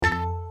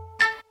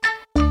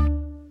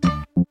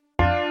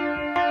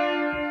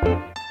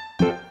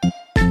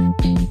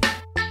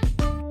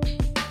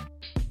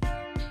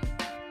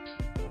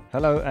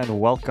Hello and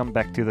welcome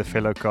back to the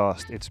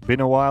Fellowcast. It's been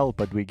a while,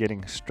 but we're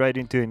getting straight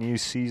into a new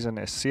season,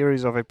 a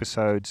series of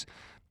episodes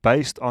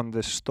based on the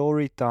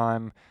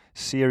Storytime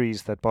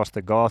series that Pastor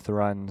Garth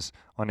runs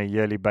on a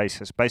yearly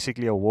basis.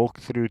 Basically, a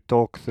walkthrough,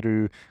 talk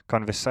through,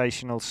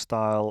 conversational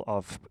style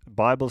of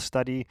Bible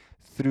study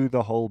through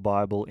the whole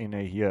Bible in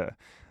a year.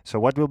 So,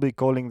 what we'll be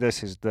calling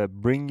this is the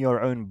Bring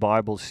Your Own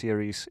Bible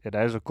series. It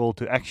has a call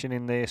to action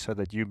in there so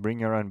that you bring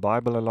your own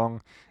Bible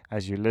along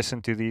as you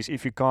listen to these.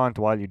 If you can't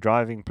while you're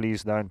driving,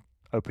 please don't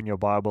open your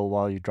Bible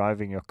while you're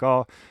driving your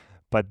car.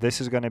 But this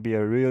is going to be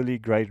a really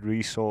great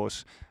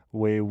resource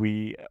where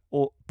we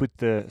put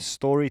the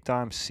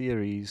Storytime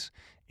series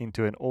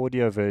into an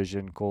audio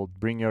version called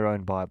Bring Your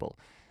Own Bible.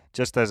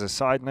 Just as a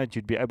side note,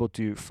 you'd be able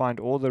to find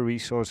all the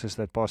resources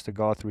that Pastor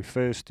Garth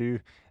refers to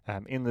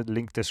in the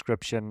link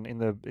description,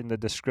 in the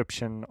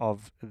description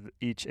of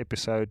each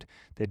episode.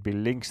 There'd be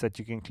links that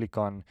you can click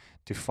on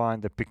to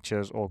find the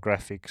pictures or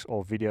graphics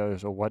or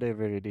videos or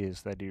whatever it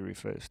is that he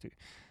refers to.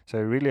 So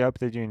I really hope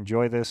that you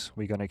enjoy this.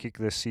 We're going to kick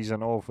this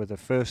season off with the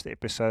first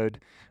episode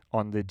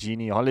on the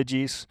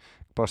genealogies.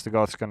 Pastor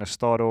Garth's going to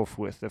start off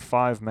with the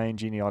 5 main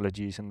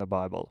genealogies in the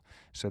Bible.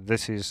 So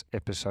this is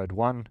episode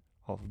 1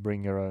 of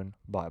Bring Your Own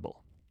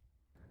Bible.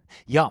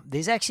 Yeah,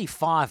 there's actually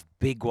 5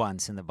 big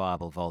ones in the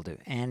Bible, Valdo.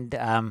 And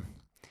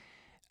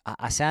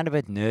I sound a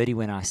bit nerdy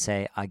when I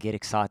say I get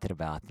excited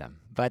about them.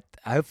 But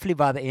hopefully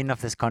by the end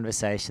of this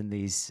conversation,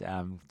 these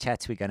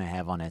chats we're going to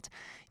have on it,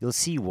 you'll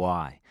see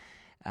why.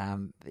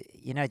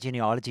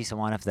 Genealogies are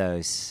one of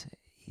those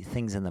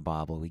things in the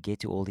Bible. We get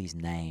to all these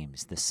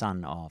names, the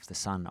son of,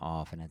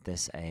 and at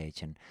this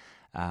age. And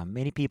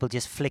many people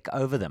just flick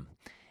over them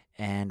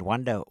and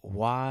wonder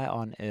why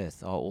on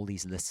earth are all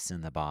these lists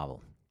in the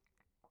Bible.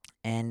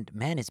 And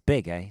man, it's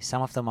big, eh?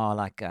 Some of them are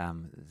like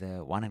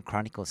the one in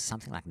Chronicles,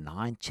 something like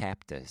 9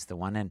 chapters. The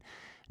one in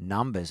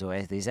Numbers, or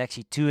there's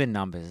actually 2 in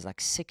Numbers, it's like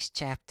 6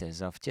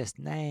 chapters of just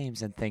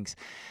names and things.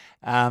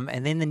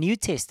 And then the New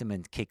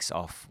Testament kicks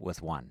off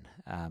with one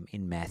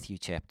in Matthew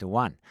chapter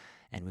 1.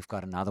 And we've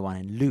got another one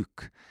in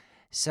Luke.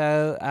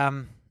 So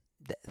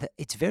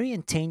it's very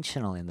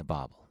intentional in the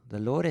Bible. The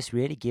Lord has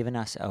really given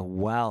us a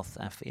wealth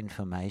of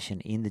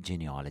information in the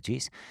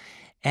genealogies.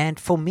 And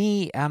for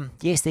me,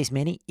 yes, there's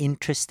many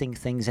interesting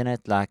things in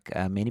it. Like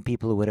many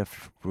people would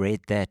have read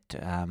that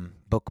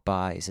book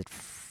by, is it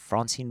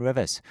Francine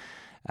Rivers,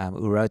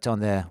 who wrote on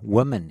the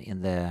women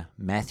in the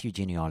Matthew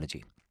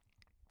genealogy.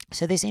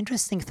 So there's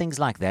interesting things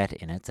like that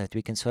in it that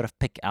we can sort of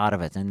pick out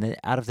of it. And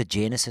out of the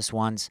Genesis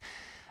ones,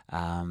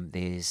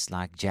 there's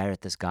like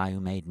Jared, this guy who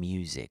made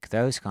music,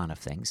 those kind of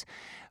things.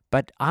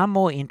 But I'm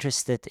more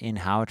interested in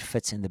how it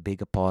fits in the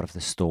bigger part of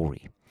the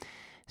story.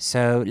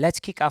 So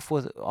let's kick off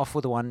with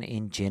the one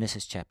in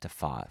Genesis chapter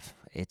 5.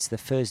 It's the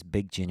first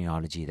big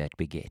genealogy that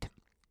we get.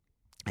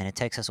 And it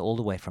takes us all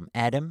the way from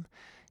Adam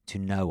to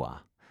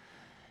Noah.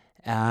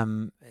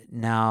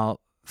 Now,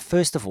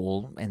 first of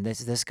all, and this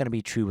is going to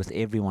be true with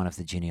every one of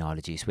the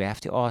genealogies, we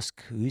have to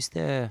ask who's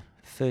the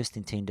first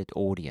intended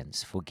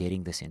audience for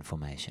getting this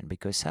information,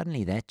 because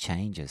suddenly that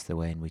changes the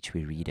way in which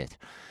we read it.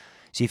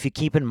 So if you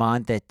keep in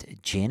mind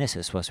that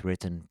Genesis was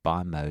written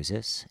by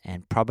Moses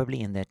and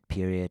probably in that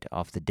period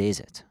of the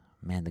desert.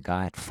 Man, the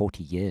guy had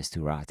 40 years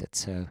to write it.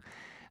 So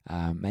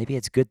maybe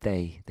it's good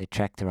they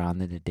tracked around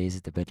in the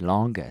desert a bit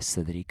longer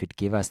so that he could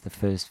give us the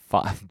first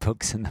 5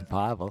 books in the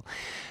Bible.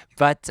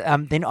 But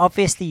then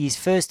obviously his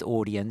first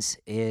audience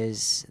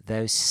is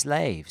those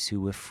slaves who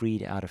were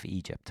freed out of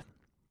Egypt.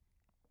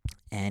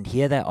 And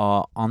here they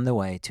are on the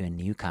way to a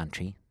new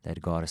country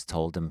that God has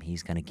told them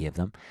he's going to give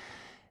them.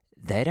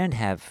 They don't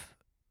have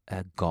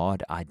a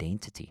God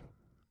identity.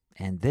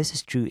 And this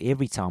is true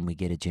every time we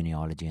get a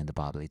genealogy in the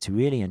Bible. It's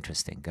really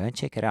interesting. Go and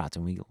check it out,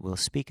 and we'll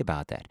speak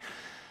about that.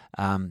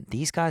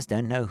 These guys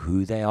don't know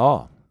who they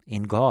are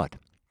in God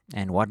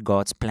and what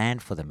God's plan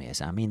for them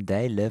is. I mean,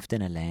 they lived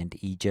in a land,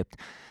 Egypt,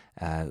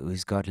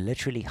 who's got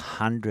literally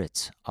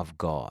hundreds of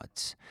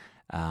gods.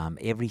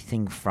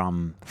 Everything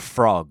from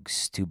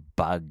frogs to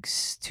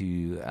bugs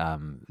to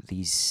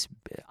these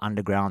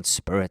underground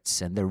spirits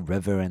and the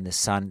river and the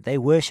sun. They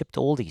worshipped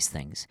all these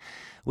things,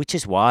 which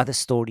is why the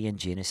story in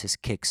Genesis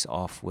kicks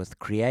off with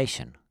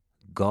creation.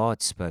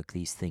 God spoke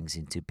these things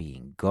into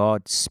being.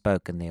 God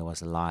spoke and there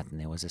was a light and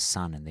there was a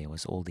sun and there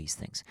was all these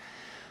things.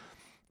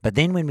 But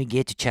then when we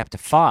get to chapter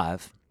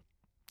 5,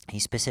 he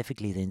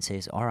specifically then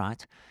says, all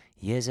right,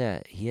 here's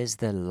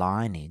the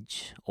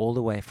lineage all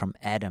the way from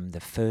Adam, the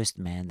first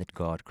man that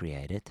God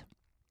created,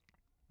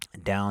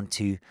 down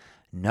to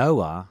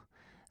Noah,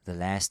 the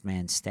last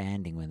man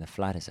standing when the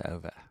flood is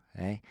over.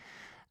 Okay?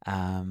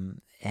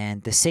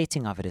 And the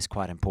setting of it is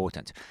quite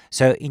important.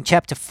 So in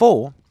chapter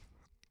 4,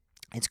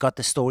 it's got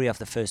the story of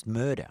the first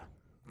murder,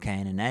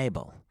 Cain and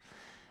Abel.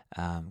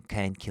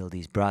 Cain killed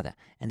his brother.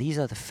 And these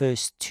are the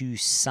first 2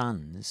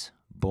 sons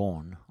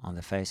born on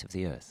the face of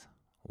the earth.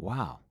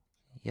 Wow.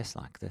 Yes,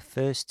 like the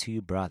first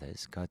 2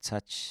 brothers got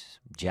such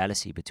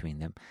jealousy between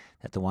them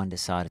that the one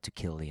decided to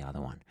kill the other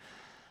one.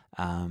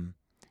 And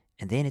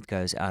then it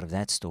goes out of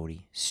that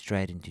story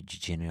straight into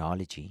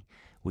genealogy,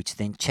 which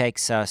then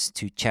takes us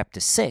to chapter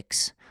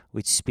 6,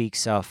 which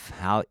speaks of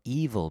how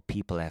evil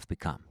people have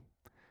become.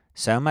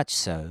 So much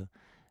so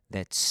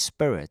that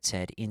spirits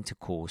had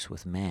intercourse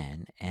with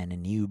man and a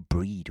new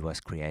breed was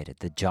created,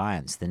 the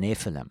giants, the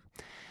Nephilim.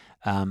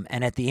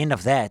 And at the end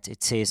of that,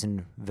 it says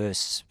in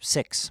verse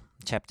 6,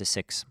 chapter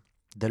 6,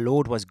 the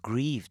Lord was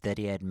grieved that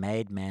he had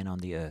made man on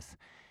the earth,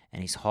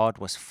 and his heart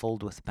was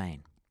filled with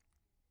pain.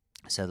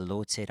 So the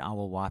Lord said, I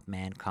will wipe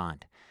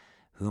mankind,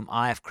 whom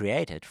I have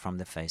created from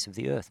the face of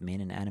the earth, men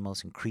and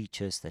animals and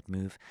creatures that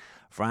move,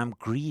 for I am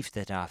grieved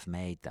that I have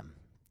made them.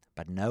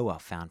 But Noah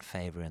found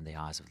favor in the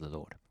eyes of the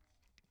Lord.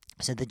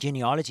 So the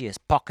genealogy is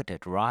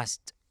pocketed right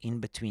in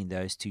between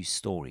those two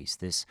stories.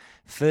 This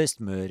first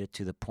murder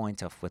to the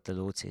point of what the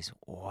Lord says,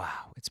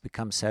 wow, it's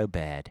become so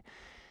bad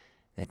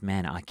that,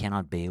 man, I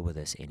cannot bear with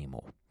this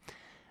anymore.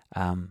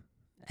 And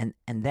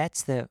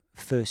that's the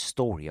first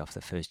story of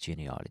the first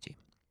genealogy.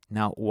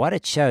 Now, what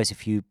it shows,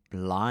 if you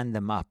line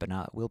them up, and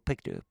we'll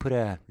put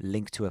a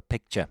link to a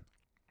picture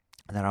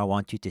that I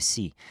want you to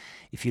see.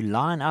 If you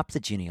line up the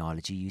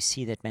genealogy, you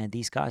see that, man,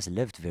 these guys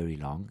lived very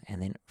long,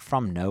 and then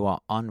from Noah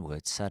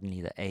onwards,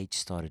 suddenly the age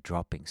started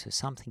dropping. So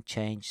something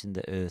changed in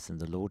the earth, and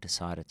the Lord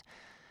decided,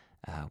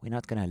 we're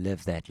not going to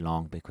live that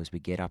long because we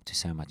get up to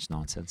so much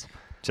nonsense.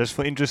 Just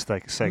for interest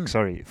sake,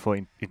 sorry for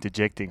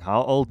interjecting,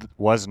 how old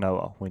was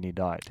Noah when he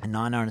died?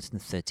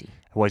 930.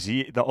 Was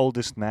he the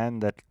oldest man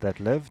that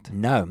lived?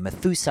 No,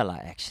 Methuselah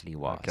actually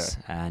was,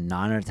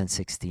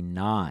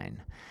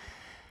 969.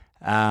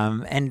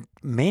 And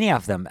many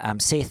of them,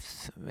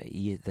 Seth,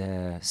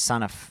 the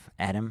son of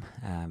Adam,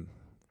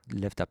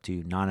 lived up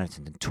to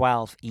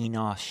 912,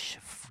 Enosh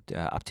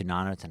up to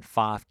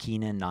 905,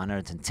 Kenan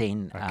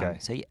 910.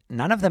 So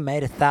none of them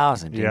made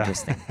 1,000. Yeah.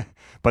 Interesting.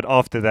 But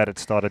after that, it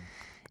started.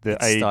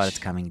 It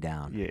started coming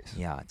down. Yes.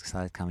 Yeah, it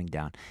started coming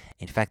down.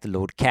 In fact, the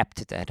Lord capped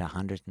it at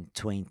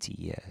 120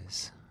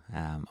 years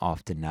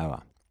after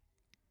Noah.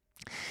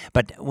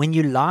 But when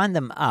you line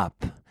them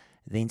up,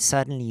 then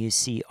suddenly you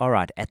see, all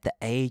right, at the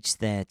age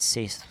that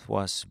Seth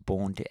was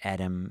born to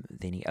Adam,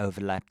 then he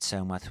overlapped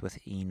so much with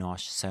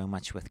Enosh, so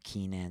much with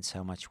Kenan,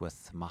 so much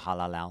with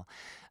Mahalalel.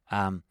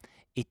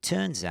 It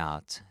turns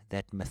out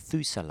that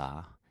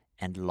Methuselah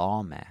and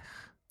Lamech,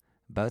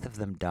 both of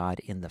them died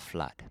in the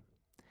flood.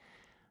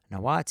 Now,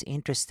 why it's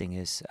interesting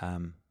is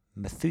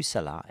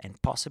Methuselah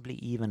and possibly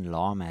even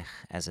Lamech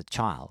as a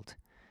child,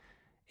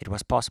 it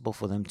was possible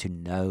for them to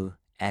know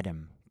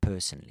Adam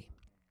personally.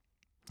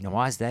 Now,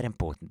 why is that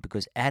important?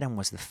 Because Adam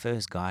was the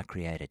first guy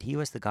created. He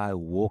was the guy who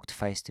walked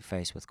face to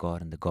face with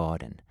God in the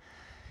garden.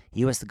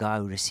 He was the guy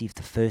who received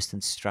the first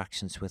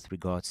instructions with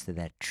regards to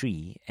that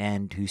tree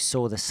and who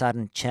saw the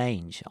sudden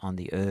change on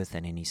the earth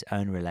and in his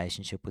own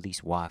relationship with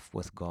his wife,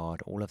 with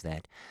God, all of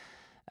that,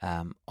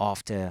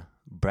 after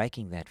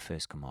breaking that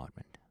first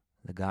commandment.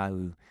 The guy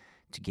who,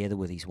 together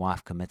with his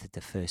wife, committed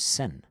the first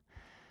sin.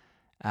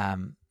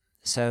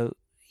 So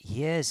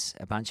here's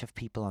a bunch of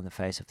people on the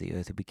face of the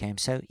earth who became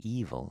so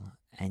evil,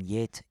 and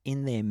yet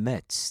in their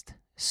midst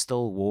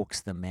still walks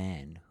the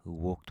man who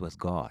walked with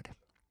God.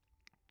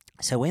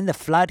 So when the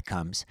flood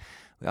comes,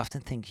 we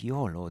often think,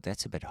 yo, Lord,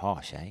 that's a bit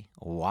harsh,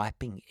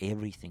 wiping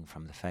everything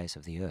from the face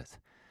of the earth.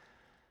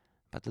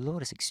 But the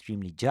Lord is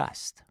extremely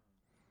just.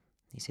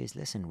 He says,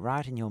 listen,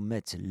 right in your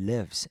midst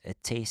lives a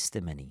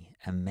testimony,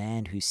 a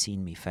man who's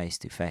seen me face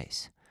to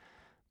face,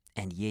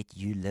 and yet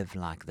you live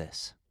like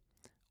this.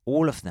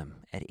 All of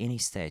them at any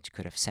stage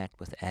could have sat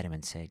with Adam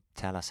and said,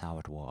 tell us how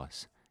it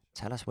was.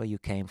 Tell us where you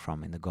came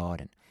from in the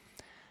garden.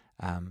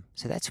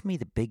 So that's for me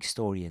the big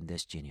story in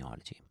this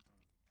genealogy.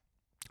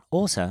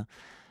 Also,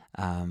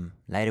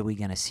 later we're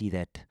going to see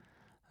that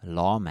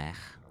Lamech,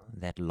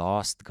 that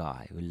last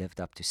guy who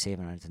lived up to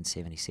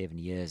 777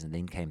 years and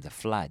then came the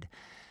flood,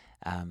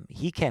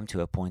 he came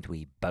to a point where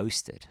he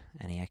boasted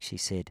and he actually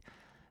said,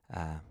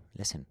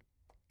 listen,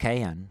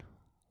 Cain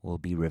will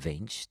be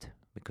revenged,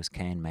 because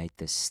Cain made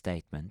this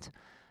statement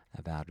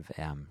about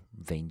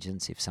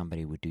vengeance if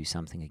somebody would do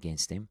something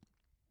against him.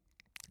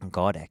 And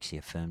God actually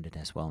affirmed it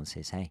as well and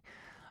says, hey,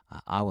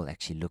 I will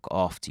actually look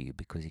after you,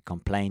 because he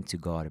complained to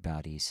God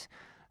about his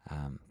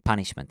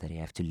punishment, that he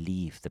have to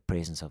leave the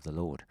presence of the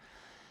Lord.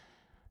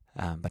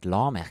 But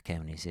Lamech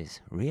came and he says,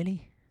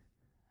 really?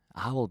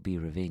 I will be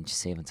revenged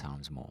 7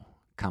 times more.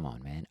 Come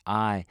on, man.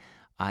 I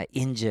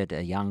injured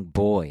a young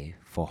boy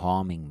for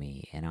harming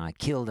me, and I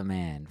killed a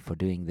man for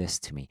doing this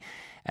to me.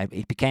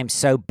 It became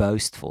so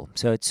boastful.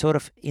 So it's sort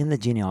of, in the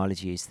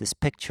genealogy, it's this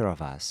picture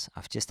of us,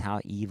 of just how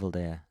evil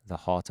the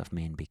heart of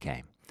men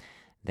became.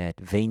 That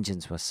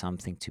vengeance was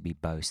something to be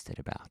boasted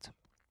about.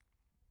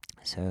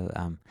 So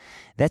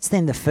that's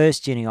then the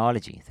first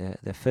genealogy,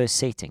 the first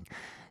setting.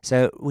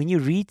 So when you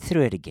read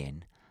through it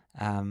again,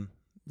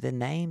 the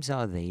names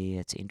are there.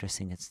 It's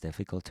interesting. It's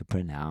difficult to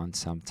pronounce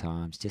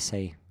sometimes. Just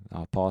say,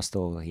 our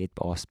pastor, head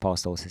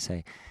pastor also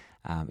say,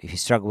 if you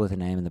struggle with a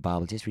name in the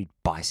Bible, just read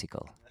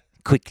bicycle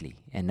quickly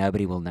and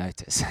nobody will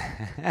notice.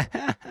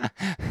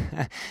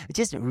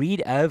 Just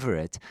read over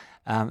it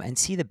and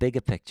see the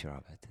bigger picture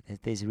of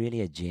it. There's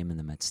really a gem in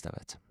the midst of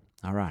it.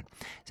 All right.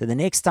 So the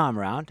next time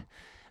around,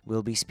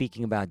 we'll be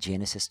speaking about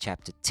Genesis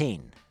chapter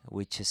 10,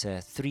 which is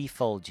a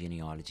threefold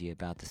genealogy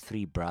about the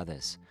three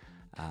brothers,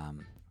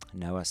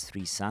 Noah's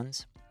three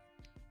sons.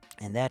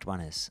 And that one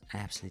is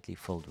absolutely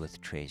filled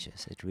with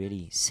treasures. It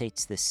really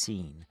sets the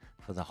scene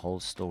for the whole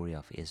story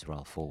of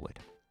Israel forward.